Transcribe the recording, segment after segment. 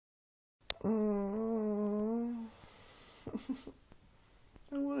Mm.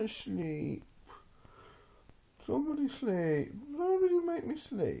 I want to sleep. Somebody sleep. Somebody make me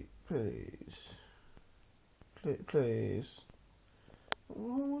sleep, please. Please. I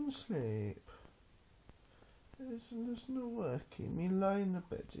want to sleep. There's no working. Me lying in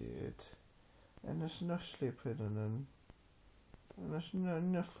bed here, and there's no sleeping, and there's no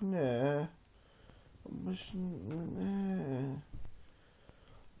enough there.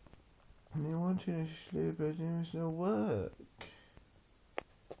 Me wanting to sleep, but there's no work.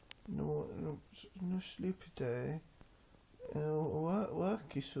 No sleepy day.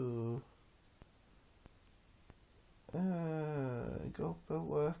 Work is so. Go about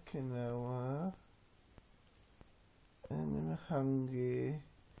working now, and I'm hungry,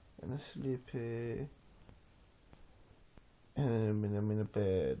 and I'm sleepy, and I'm in a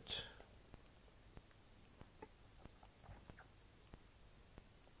bed.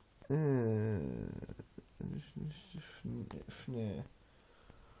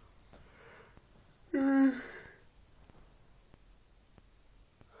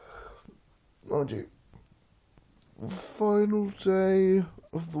 Mind you, final day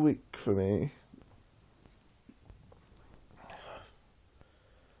of the week for me.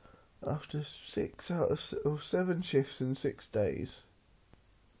 After 6 out of 7 shifts in 6 days.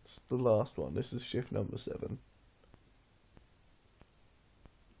 It's the last one. This is shift number 7.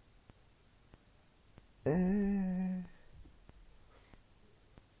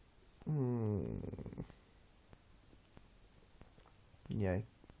 Yay.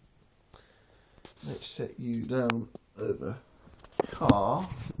 Let's set you down over car.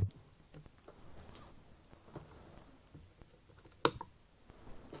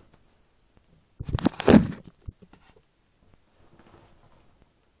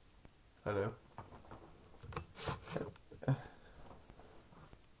 Hello.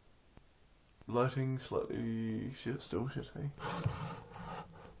 Lighting slightly still shitty.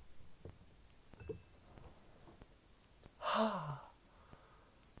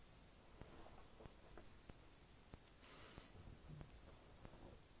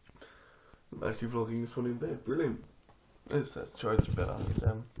 I'm actually vlogging this one in bed. Brilliant. Let's try this better.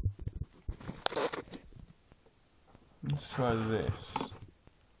 Let's try this.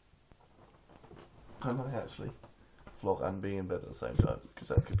 Can I actually vlog and be in bed at the same time? Because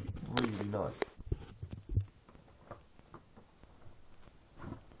that could be really nice.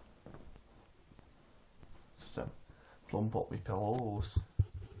 Just plump up my pillows.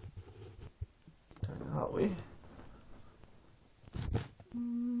 Turn it that way.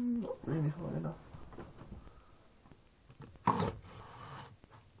 Not really high enough.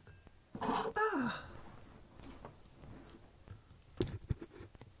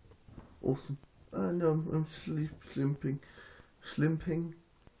 Awesome. And I'm slimping.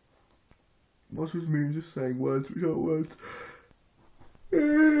 What's with me just saying words which aren't words?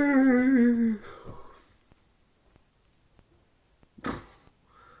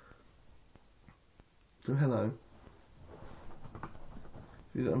 So hello.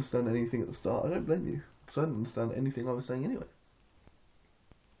 If you didn't understand anything at the start, I don't blame you, because I didn't understand anything I was saying anyway.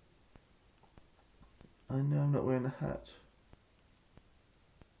 I know I'm not wearing a hat.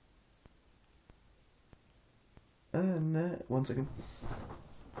 And 1 second.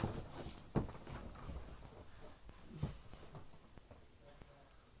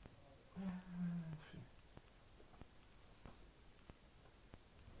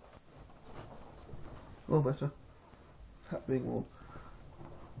 All better. Hat being warm.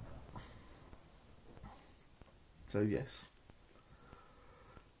 So yes.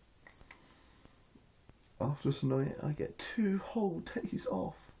 After tonight I get 2 whole days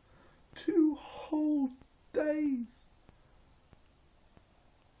off. 2 whole days.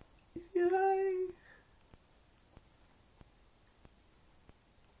 Yay.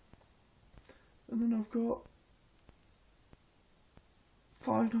 And then I've got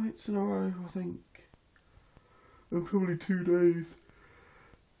 5 nights in a row, I think. And probably 2 days.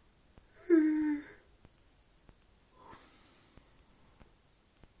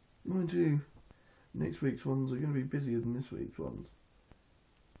 Mind you, next week's ones are going to be busier than this week's ones.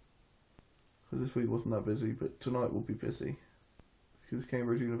 Because this week wasn't that busy, but tonight will be busy. Because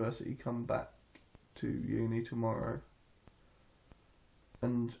Cambridge University come back to uni tomorrow.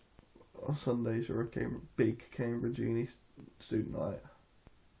 And on Sundays are a big Cambridge Uni student night.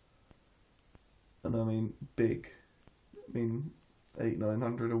 And I mean big. I mean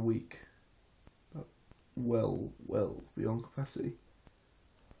 800-900 a week. But well beyond capacity.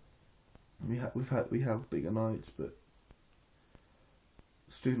 We have bigger nights, but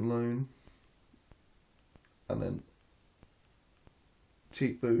student loan, and then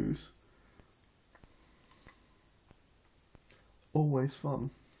cheap booze, always fun.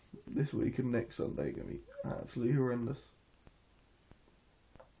 This week and next Sunday are going to be absolutely horrendous.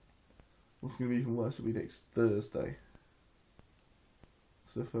 What's going to be even worse will be next Thursday.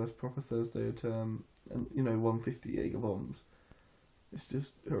 It's the first proper Thursday of term, and 150 Jaeger bombs. It's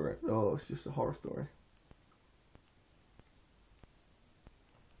just horrendous. Oh, it's just a horror story.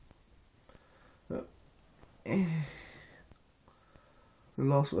 The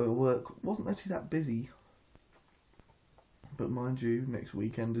last week of work wasn't actually that busy. But mind you, next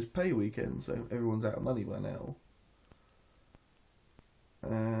weekend is pay weekend, so everyone's out of money by now.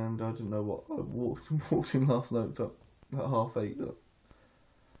 And I didn't know what I walked in last night at 8:30.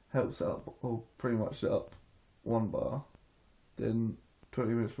 Helped set up, or pretty much set up one bar. Then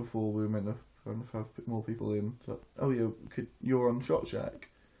 20 minutes before we were meant to kind of have more people in. So, oh yeah, you're on Shot Shack.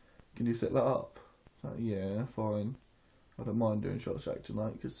 Can you set that up? So, yeah, fine. I don't mind doing Shot Shack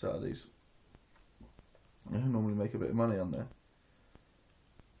tonight because Saturdays I normally make a bit of money on there.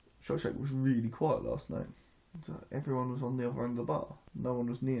 Shot Shack was really quiet last night. So everyone was on the other end of the bar. No one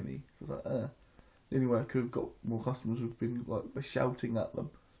was near me. So I was like, The only way I could have got more customers would have been like by shouting at them.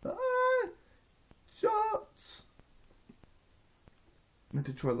 Like, shots! I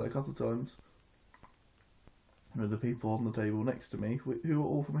did try that a couple of times. With the people on the table next to me, who were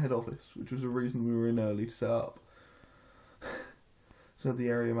all from head office, which was the reason we were in early to set up. So the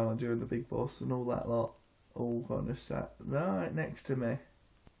area manager and the big boss and all that lot all kind of sat right next to me.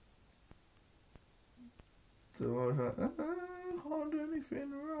 So I was like, I can't do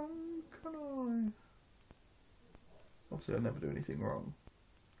anything wrong, can I? Obviously I never do anything wrong.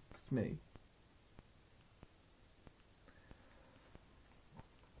 It's me.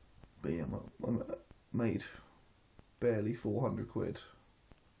 But yeah, I made barely 400 quid.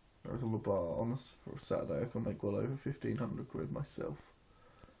 I was on the bar for a Saturday. I can make well over 1,500 quid myself.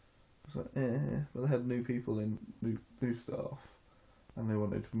 I was like, but they had new people in, new staff, and they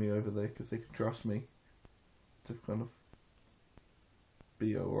wanted me over there because they could trust me to kind of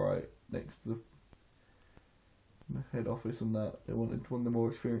be alright next to the head office and that. They wanted one of the more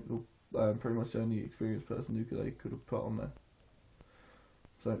experienced, pretty much the only experienced person who they could have put on there.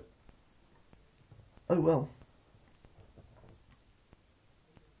 So, oh well.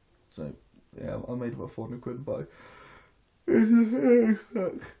 So, yeah, I made about 400 quid by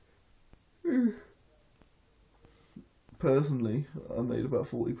personally, I made about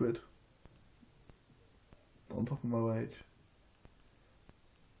 40 quid on top of my wage.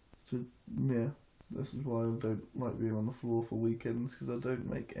 So, yeah, this is why I don't like being on the floor for weekends, because I don't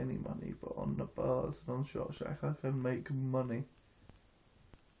make any money, but on the bars and on Shot Shack I can make money.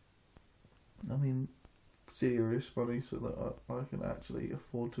 I mean, serious money, so that I can actually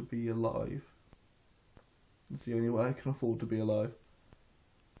afford to be alive. It's the only way I can afford to be alive.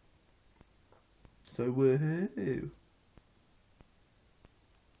 So woohoo!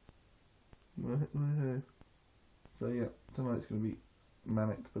 Woohoo! So yeah, tonight's going to be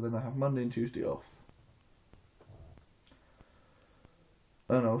manic, but then I have Monday and Tuesday off.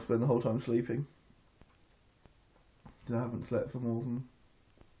 And I'll spend the whole time sleeping. I haven't slept for more than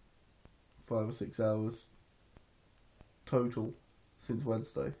 5 or 6 hours total since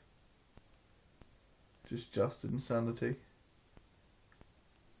Wednesday. Just insanity.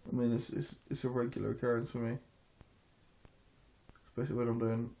 I mean, it's a regular occurrence for me. Especially when I'm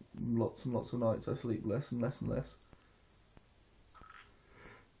doing lots and lots of nights, I sleep less and less and less.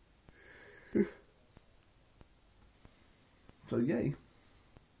 So yay.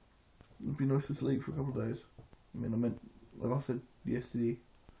 It'd be nice to sleep for a couple of days. I mean, like I said yesterday,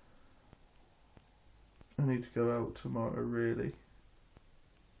 I need to go out tomorrow, really.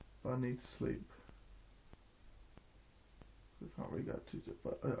 But I need to sleep. I can't really go out too,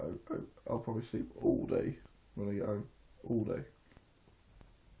 but I'll probably sleep all day when I get home. All day.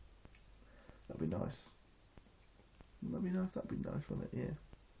 That'd be nice. That'd be nice, wouldn't it? Yeah.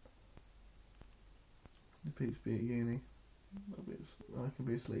 The peeps be at uni. I can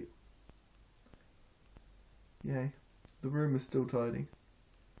be asleep. Yay. The room is still tidy.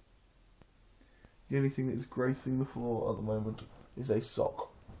 The only thing that is gracing the floor at the moment is a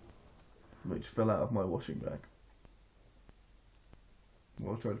sock, which fell out of my washing bag.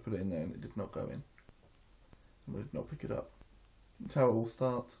 Well, I tried to put it in there and it did not go in. And I did not pick it up. That's how it all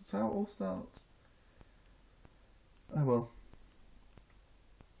starts. That's how it all starts. Oh well.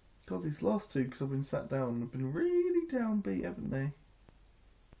 God, these last two, because I've been sat down, have been really downbeat, haven't they?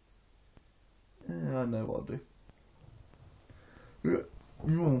 Yeah, I know what I'll do.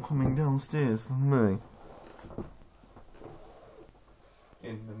 You're coming downstairs with me.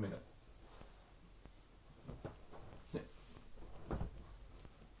 In a minute. Yeah.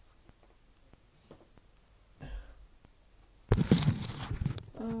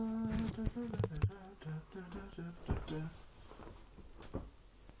 So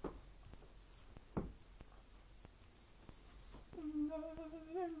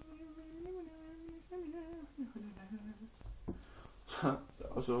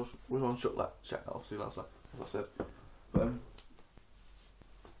we was on shut that chat obviously last night, as I said. But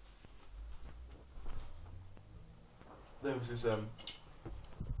there was this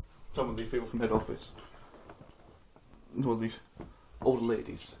some of these people from head office, one of these older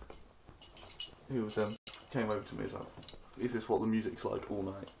ladies who was came over to me and was like, is this what the music's like all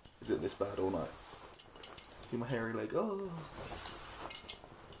night? Is it this bad all night? See my hairy leg, oh.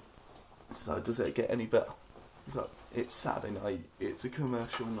 She's like, does it get any better? He's like, it's Saturday night, it's a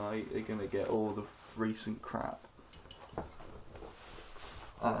commercial night, you're going to get all the recent crap.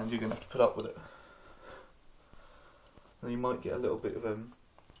 And you're going to have to put up with it. And you might get a little bit of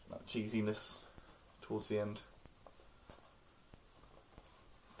like cheesiness towards the end.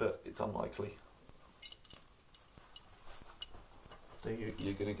 But it's unlikely. So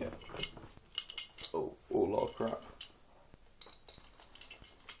you're going to get a lot of crap.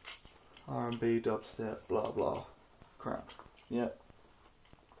 R&B, dubstep, blah blah, crap. Yeah.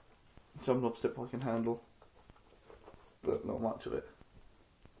 Some dubstep I can handle, but not much of it.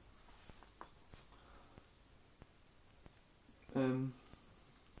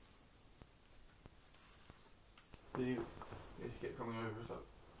 You get coming over, so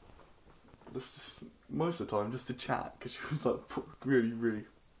just most of the time just to chat, because she was like really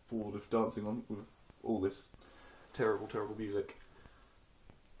bored of dancing on with all this terrible music.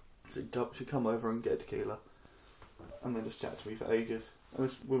 So she'd come over and get a tequila and then just chat to me for ages. And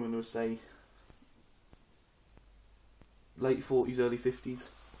this woman would say late 40s, early 50s,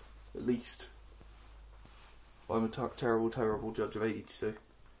 at least. I'm a terrible judge of age, so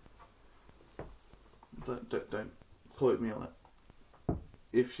don't quote me on it.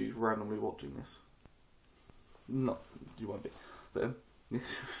 If she's randomly watching this, no, you won't be.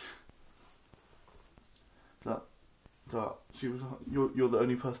 But so she was like, you're the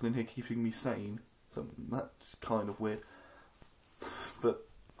only person in here keeping me sane. So that's kind of weird, but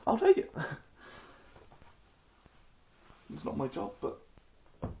I'll take it. It's not my job, but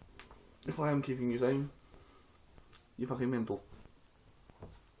if I am keeping you sane, you're fucking mental.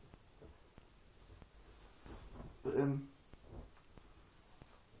 But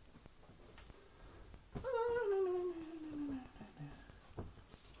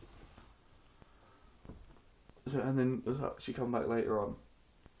so, and then she come back later on,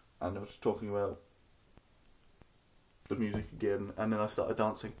 and I was talking about the music again, and then I started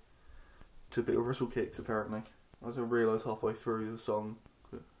dancing to a bit of whistle kicks. Apparently, I realised halfway through the song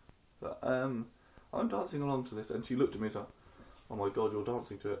that I'm dancing along to this, and she looked at me and said, "Oh my god, you're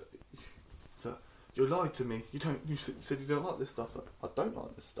dancing to it." So you lied to me. You said you don't like this stuff. I don't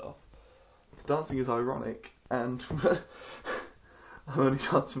like this stuff. Dancing is ironic, and I'm only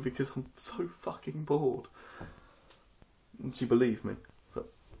dancing because I'm so fucking bored. And she believed me. So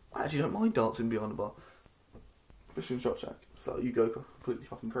I actually don't mind dancing behind the bar, especially in Shot Shack. So you go completely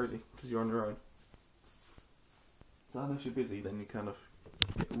fucking crazy because you're on your own. So unless you're busy, then you kind of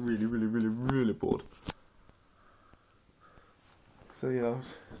get really bored. So yeah, I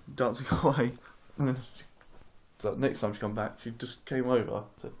was dancing away, and then so next time she come back, she just came over,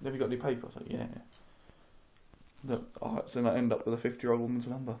 said, "Have you got any paper?" I was like, "Yeah." So then I end up with a 50-year-old woman's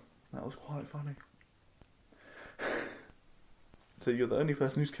number. That was quite funny. So you're the only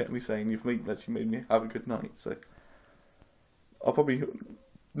person who's kept me sane. You've actually made me have a good night. So I'll probably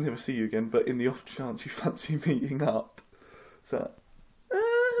never see you again. But in the off chance you fancy meeting up, so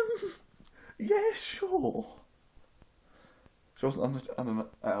yeah, sure. She wasn't an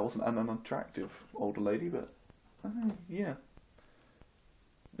unattractive older lady, but yeah,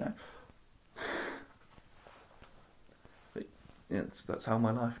 no. But yeah, that's how my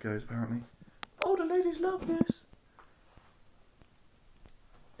life goes. Apparently, older ladies love this.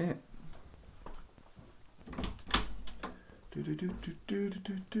 Yeah. I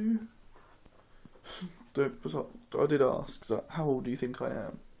did ask, so how old do you think I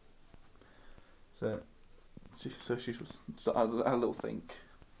am? So she was had a little think,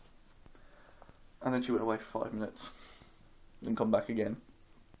 and then she went away for 5 minutes, and come back again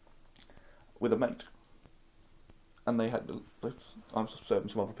with a mate, and they had. I was serving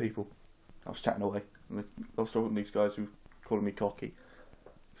some other people. I was chatting away, and I was talking to these guys who were calling me cocky.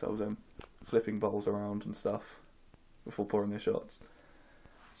 So I was flipping bowls around and stuff before pouring their shots.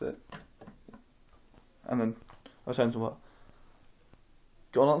 So, and then I was saying to them,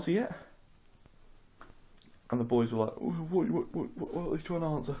 "Got an answer yet?" And the boys were like, "What are you trying to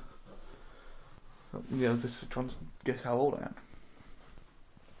answer?" Yeah, this is trying to guess how old I am.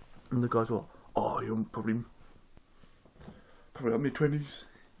 And the guy's like, oh, you're probably like mid-20s,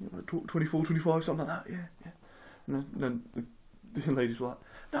 like 24, 25, something like that, yeah. And then the ladies were like,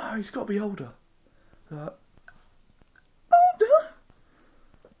 no, he's got to be older. Like, older?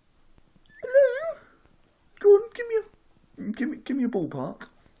 Hello? Go on, give me a ballpark.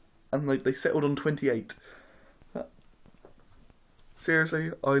 And they settled on 28.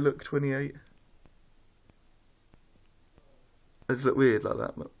 Seriously, I look 28. I just look weird like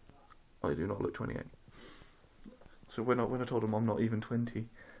that, but I do not look 28. So when I told him I'm not even 20,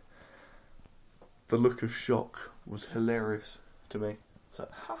 the look of shock was hilarious to me. It's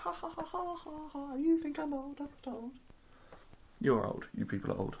like, ha ha ha ha ha ha ha, you think I'm old, I'm not old. You're old, you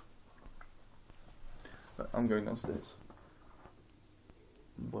people are old. But I'm going downstairs.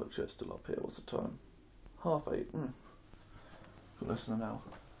 Work shirt's still up here, what's the time? 8:30. Got less than an hour.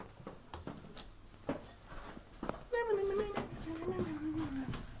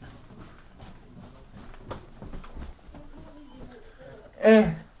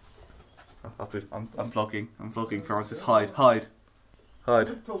 I'm vlogging, Francis. Hide. I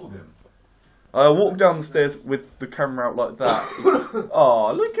told him. I walked down the stairs with the camera out like that.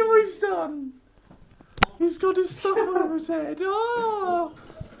 Oh, look at what he's done. He's got his stuff over his head. Oh.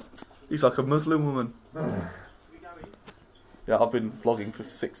 He's like a Muslim woman. Yeah, I've been vlogging for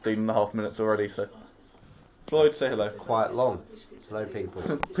 16.5 minutes already, so... Floyd, say hello. Quite long. Hello, people.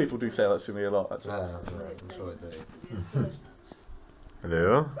 People do say that to me a lot, actually. I'm sure I do.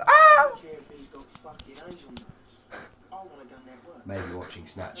 Hello? Ah! Maybe watching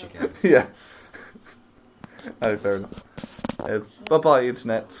Snatch again. Yeah. Oh, fair enough. Bye-bye,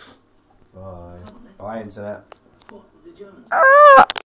 internet. Bye. Bye, internet. Ah!